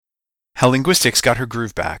How Linguistics Got Her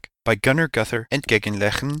Groove Back by Gunnar Guther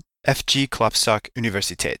Entgegenlechen, F.G. Klopstock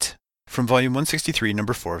Universität. From Volume 163,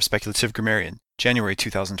 Number 4 of Speculative Grammarian, January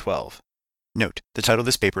 2012. Note, the title of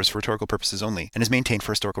this paper is for rhetorical purposes only and is maintained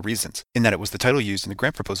for historical reasons, in that it was the title used in the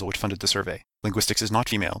grant proposal which funded the survey. Linguistics is not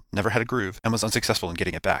female, never had a groove, and was unsuccessful in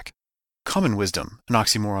getting it back. Common wisdom, an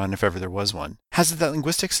oxymoron if ever there was one, has it that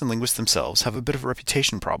linguistics and linguists themselves have a bit of a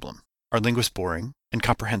reputation problem. Are linguists boring,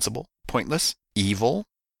 incomprehensible, pointless, evil?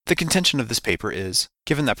 The contention of this paper is,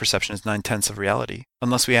 given that perception is 9/10 of reality,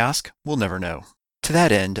 unless we ask, we'll never know. To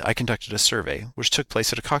that end, I conducted a survey, which took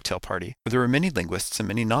place at a cocktail party, where there were many linguists and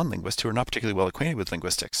many non-linguists who are not particularly well acquainted with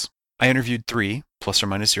linguistics. I interviewed 3, plus or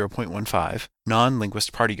minus 0.15,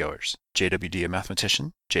 non-linguist partygoers, JWD a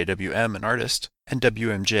mathematician, JWM an artist, and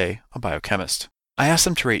WMJ a biochemist. I asked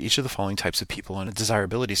them to rate each of the following types of people on a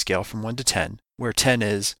desirability scale from 1 to 10, where 10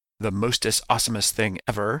 is the mostest awesomest thing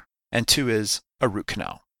ever, and 2 is a root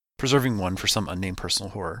canal, preserving 1 for some unnamed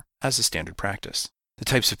personal horror, as a standard practice. The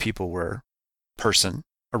types of people were person,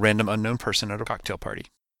 a random unknown person at a cocktail party.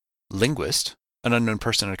 Linguist, an unknown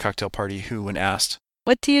person at a cocktail party who, when asked,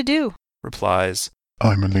 "What do you do?" replies,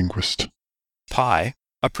 I'm a linguist. Pi,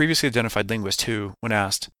 a previously identified linguist who, when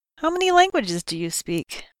asked, "How many languages do you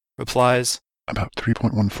speak?" replies, About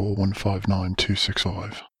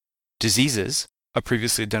 3.14159.265. Diseases, a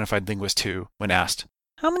previously identified linguist who, when asked,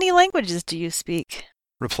 "How many languages do you speak?"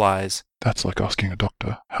 replies, That's like asking a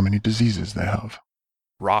doctor how many diseases they have.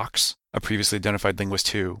 Rocks, a previously identified linguist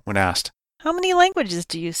who, when asked, "How many languages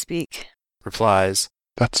do you speak?" replies,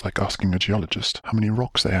 That's like asking a geologist how many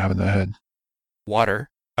rocks they have in their head.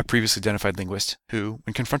 Water, a previously identified linguist who,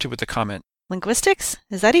 when confronted with the comment, Linguistics?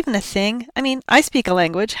 Is that even a thing? I mean, I speak a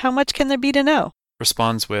language. How much can there be to know?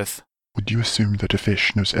 responds with Would you assume that a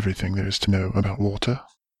fish knows everything there is to know about water?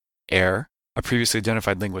 air, a previously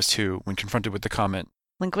identified linguist who, when confronted with the comment,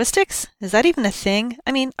 Linguistics? Is that even a thing?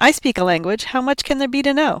 I mean, I speak a language. How much can there be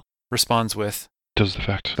to know? responds with Does the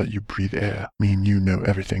fact that you breathe air mean you know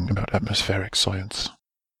everything about atmospheric science?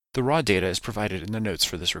 The raw data is provided in the notes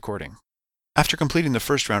for this recording. After completing the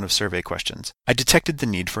first round of survey questions, I detected the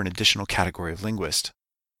need for an additional category of linguist.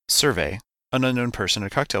 Survey, an unknown person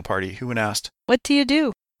at a cocktail party who, when asked, "What do you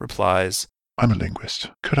do?" replies, I'm a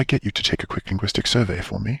linguist. Could I get you to take a quick linguistic survey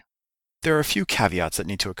for me? There are a few caveats that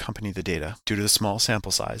need to accompany the data. Due to the small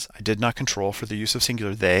sample size, I did not control for the use of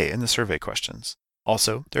singular they in the survey questions.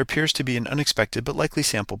 Also, there appears to be an unexpected but likely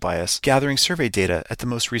sample bias gathering survey data at the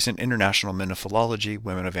most recent International Men of Philology,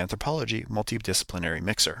 Women of Anthropology multidisciplinary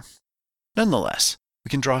mixer. Nonetheless, we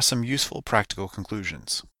can draw some useful practical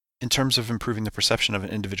conclusions. In terms of improving the perception of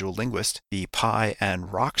an individual linguist, the Pi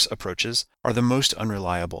and Rocks approaches are the most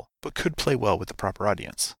unreliable, but could play well with the proper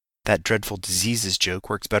audience. That dreadful diseases joke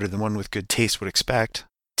works better than one with good taste would expect.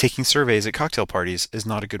 Taking surveys at cocktail parties is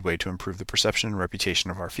not a good way to improve the perception and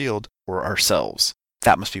reputation of our field or ourselves.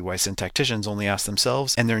 That must be why syntacticians only ask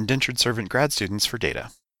themselves and their indentured servant grad students for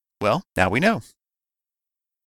data. Well, now we know.